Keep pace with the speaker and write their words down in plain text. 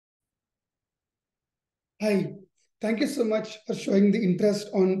Hi, thank you so much for showing the interest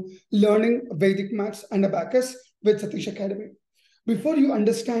on learning Vedic maths and Abacus with Satish Academy. Before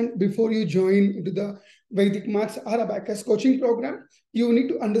you join into the Vedic maths or Abacus coaching program, you need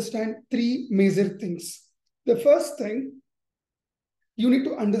to understand three major things. The first thing, you need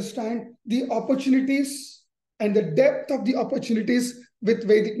to understand the opportunities and the depth of the opportunities with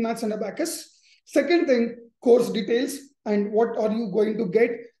Vedic maths and Abacus. Second thing, course details and what are you going to get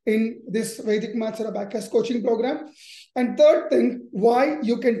in this Vedic maths or Abacus coaching program. And third thing, why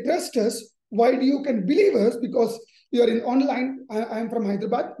you can trust us, why you can believe us, because you are in online. I am from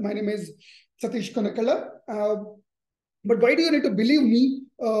Hyderabad. My name is Satish Konakala. But why do you need to believe me,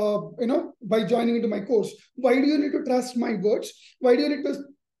 by joining into my course? Why do you need to trust my words? Why do you need to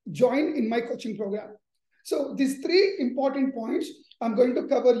join in my coaching program? So these three important points I'm going to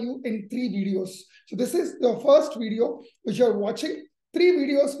cover you in 3 videos. So this is the first video which you are watching. 3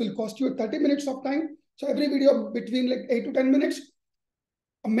 videos will cost you 30 minutes of time. So every video between like 8 to 10 minutes.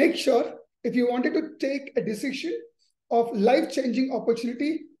 Make sure if you wanted to take a decision of life-changing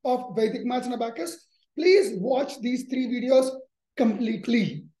opportunity of Vedic maths and Abacus, please watch these 3 videos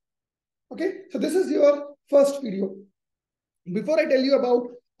completely. Okay, so this is your first video. Before I tell you about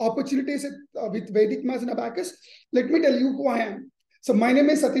opportunities with Vedic maths and Abacus, let me tell you who I am. So my name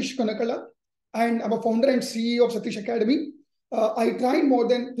is Satish Konakala, and I'm a founder and CEO of Satish Academy. I trained more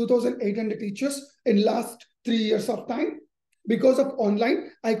than 2,800 teachers in last 3 years of time. Because of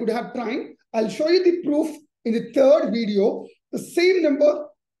online, I could have trained. I'll show you the proof in the third video. The same number,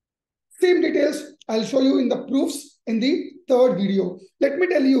 same details, I'll show you in the proofs in the third video. Let me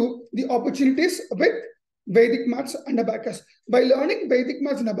tell you the opportunities with Vedic maths and Abacus. By learning Vedic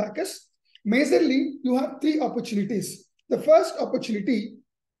maths and Abacus, majorly you have 3 opportunities. The first opportunity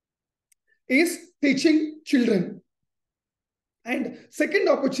is teaching children. And second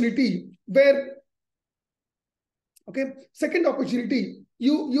opportunity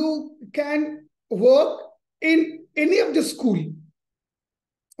you can work in any of the school.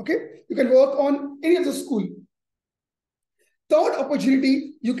 Okay, you can work on any of the school. Third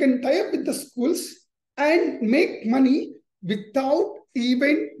opportunity, you can tie up with the schools and make money without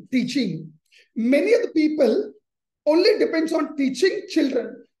even teaching. Many of the people only depends on teaching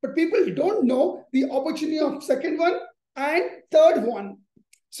children, but people don't know the opportunity of second one and third one.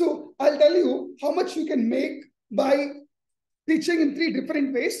 So I'll tell you how much you can make by teaching in 3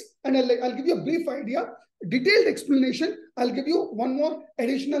 different ways, and I'll give you a brief idea. Detailed explanation, I'll give you one more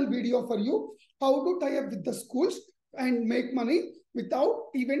additional video for you, how to tie up with the schools and make money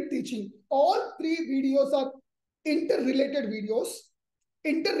without even teaching. All 3 videos are interrelated videos,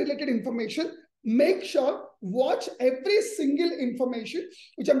 interrelated information. Make sure watch every single information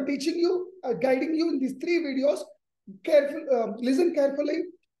which I'm teaching you, guiding you in these 3 videos. Listen carefully,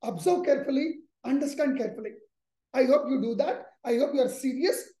 observe carefully, understand carefully. I hope you do that. I hope you are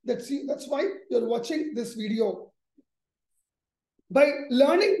serious. That's why you're watching this video. By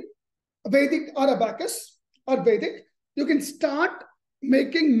learning Vedic or Abacus or Vedic, you can start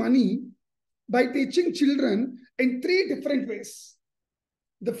making money by teaching children in 3 different ways.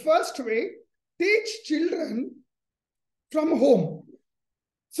 The first way, teach children from home.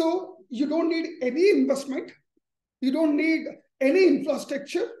 So you don't need any investment. You don't need any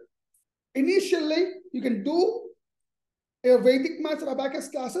infrastructure. Initially, you can do your Vedic maths or Abacus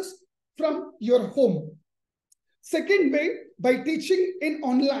classes from your home. Second way, by teaching in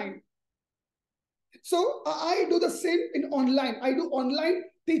online. So I do the same in online. I do online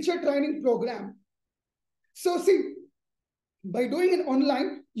teacher training program. So see, by doing it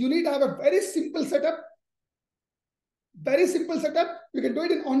online, you need to have a very simple setup. Very simple setup. You can do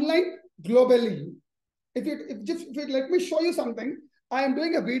it in online globally. If you let me show you something. I am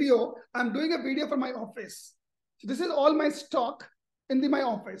doing a video. I'm doing a video for my office. So this is all my stock in my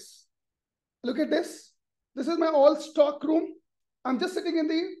office. Look at this. This is my all stock room. I'm just sitting in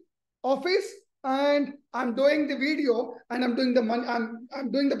the office and I'm doing the video and I'm doing the money. I'm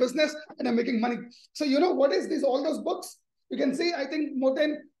doing the business and I'm making money. So you know what is this? All those books. You can see I think more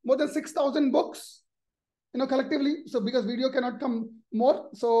than 6,000 books. Collectively. So because video cannot come more.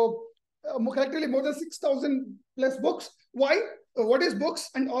 So collectively more than 6,000 plus books. Why? What is books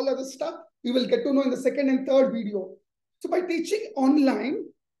and all other stuff? You will get to know in the second and third video. So by teaching online,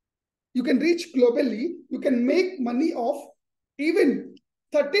 you can reach globally. You can make money of even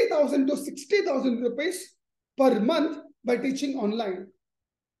 30,000 to 60,000 rupees per month by teaching online.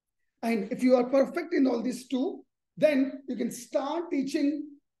 And if you are perfect in all these 2, then you can start teaching.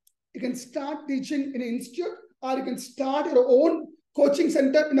 You can start teaching in an institute, or you can start your own coaching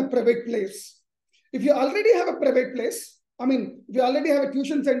center in a private place. If you already have a private place, if you already have a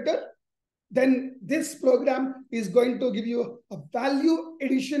tuition center, then this program is going to give you a value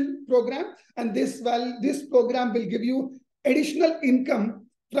addition program, and this program will give you additional income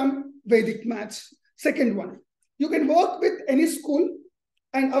from Vedic maths. Second one, you can work with any school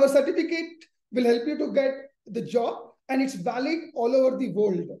and our certificate will help you to get the job, and it's valid all over the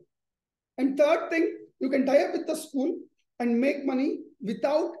world. And third thing, you can tie up with the school and make money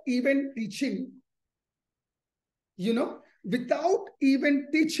without even teaching. You know, without even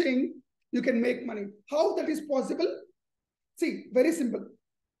teaching, you can make money. How that is possible? See, very simple.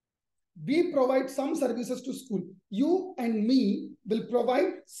 We provide some services to school. You and me will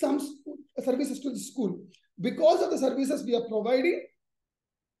provide some services to the school. Because of the services we are providing,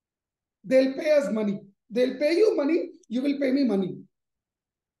 they'll pay us money. They'll pay you money, you will pay me money.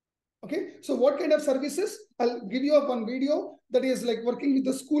 Okay, so what kind of services? I'll give you one video that is like working with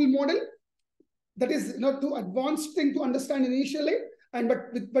the school model. That is not too advanced thing to understand initially,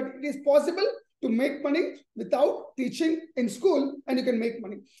 but it is possible to make money without teaching in school, and you can make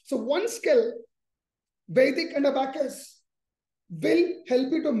money. So one skill, Vedic and Abacus, will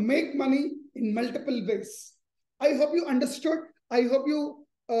help you to make money in multiple ways. I hope you understood. I hope you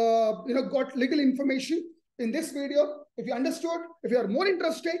got little information in this video. If you understood, if you are more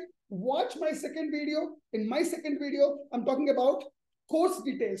interested, watch my second video. In my second video, I'm talking about course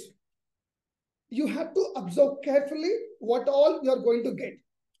details. You have to observe carefully what all you are going to get,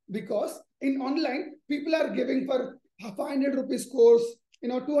 because in online, people are giving for 500 rupees course,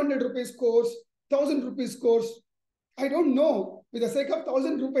 200 rupees course, 1000 rupees course. I don't know, with the sake of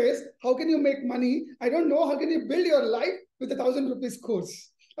 1000 rupees, how can you make money? I don't know, how can you build your life with a 1000 rupees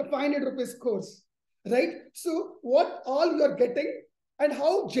course, a 500 rupees course, right? So what all you are getting and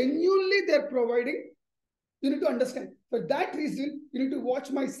how genuinely they're providing, you need to understand. For that reason, you need to watch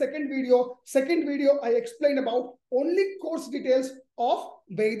my second video. Second video, I explain about only course details of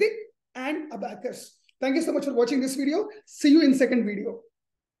Vedic and Abacus. Thank you so much for watching this video. See you in second video.